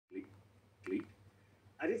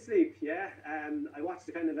I did sleep, yeah. I watched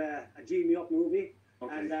a kind of a G Me Up movie.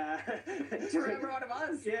 Okay. And, Do you remember what it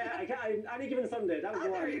was? yeah, any given Sunday, that was the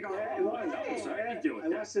one. There you go. Yeah, it was. I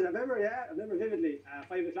watched it, I remember vividly.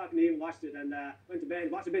 5 o'clock in the evening, watched it, and went to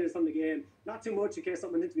bed, watched a bit of Sunday game. Not too much in case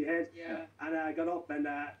something went into my head. Yeah. And I got up, and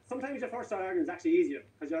sometimes your first start Ireland is actually easier,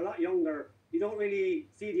 because you're a lot younger. You don't really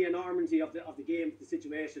see the enormity of the game, the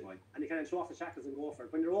situation, right. And you kind of throw off the shackles and go for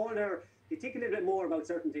it. When you're older, you think a little bit more about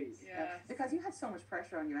certain things. Yeah. Because you had so much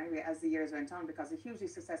pressure on you anyway as the years went on, because a hugely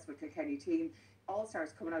successful Kilkenny team,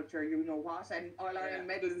 all-stars coming out your you know what, and All-Ireland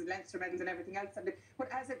medals and Leinster medals and everything else. But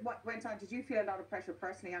as it went on, did you feel a lot of pressure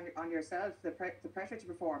personally on yourself, the pressure to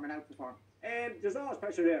perform and outperform? There's always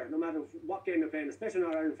pressure there, no matter what game you're playing, especially in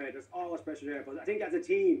our Ireland fight, there's always pressure there. But I think as a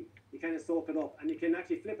team, you kind of soak it up, and you can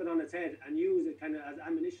actually flip it on its head and use it kind of as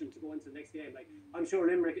ammunition to go into the next game. Like, I'm sure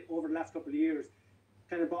Limerick, over the last couple of years,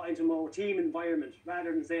 kind of bought into a more team environment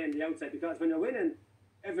rather than saying the outside, because when you're winning,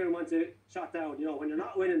 everyone wants to shut down. You know, when you're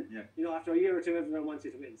not winning, you know, after a year or two, everyone wants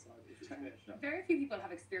you to win. So it's very few people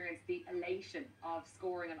have experienced the elation of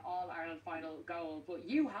scoring an All-Ireland final goal, but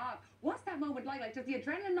you have. What's that moment like? Like, does the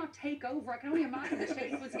adrenaline not take over? I can only imagine the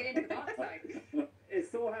shakes once you get into the box. Like,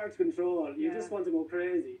 it's so hard to control. You just want to go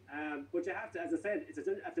crazy, but you have to. As I said, it's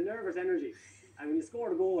a nervous energy, and when you score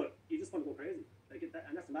the goal, you just want to go crazy. Like,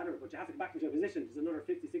 and that's the matter. But you have to get back into a position. There's another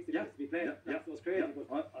 50, 60 minutes to be played. That goes crazy.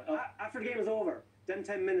 But after the game is over, them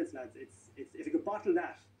 10 minutes, lads, it's if you could bottle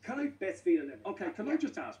that, best feeling ever. Okay, can I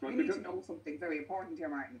just ask? Right, we need to know something very important here,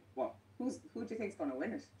 Martin. What? Who do you think's going to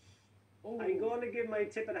win it? I'm going to give my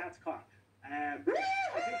tip of the hat to Cork. I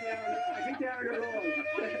think they are in a roll. What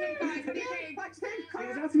do you think, guys? What do you think? What do you think? It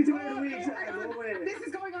was asked me 2 hours a week. No way. This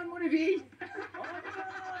is going on one of these.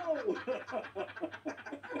 Oh no!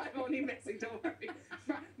 I'm only messing, don't worry.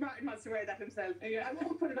 Martin wants to wear that himself. Yeah. I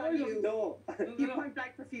won't put it on you. No. You point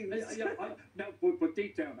blank refuse. No, but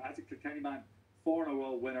deep down, as a Kilkenny man,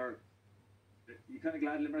 4-in-a-row winner, you kind of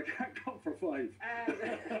glad Limerick can't come for 5. I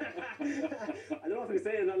don't know if I can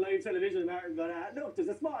say it on live television, Martin, but look, there's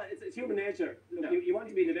it's human nature. Look, you want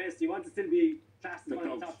to be the best, you want to still be classed as one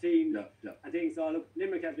of the top teams. I think so. Look,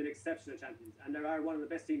 Limerick have been exceptional champions, and they are one of the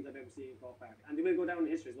best teams I've ever seen in Croke Park, and they will go down in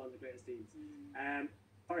history as one of the greatest teams.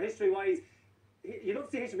 For history-wise, you'd love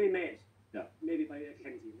to see history being made. Yeah. Maybe by a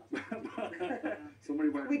Kilkenny team. Somebody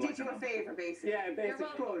we did you a favour, basically. Yeah, basically.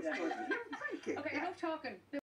 Good. Thank you. okay, enough talking.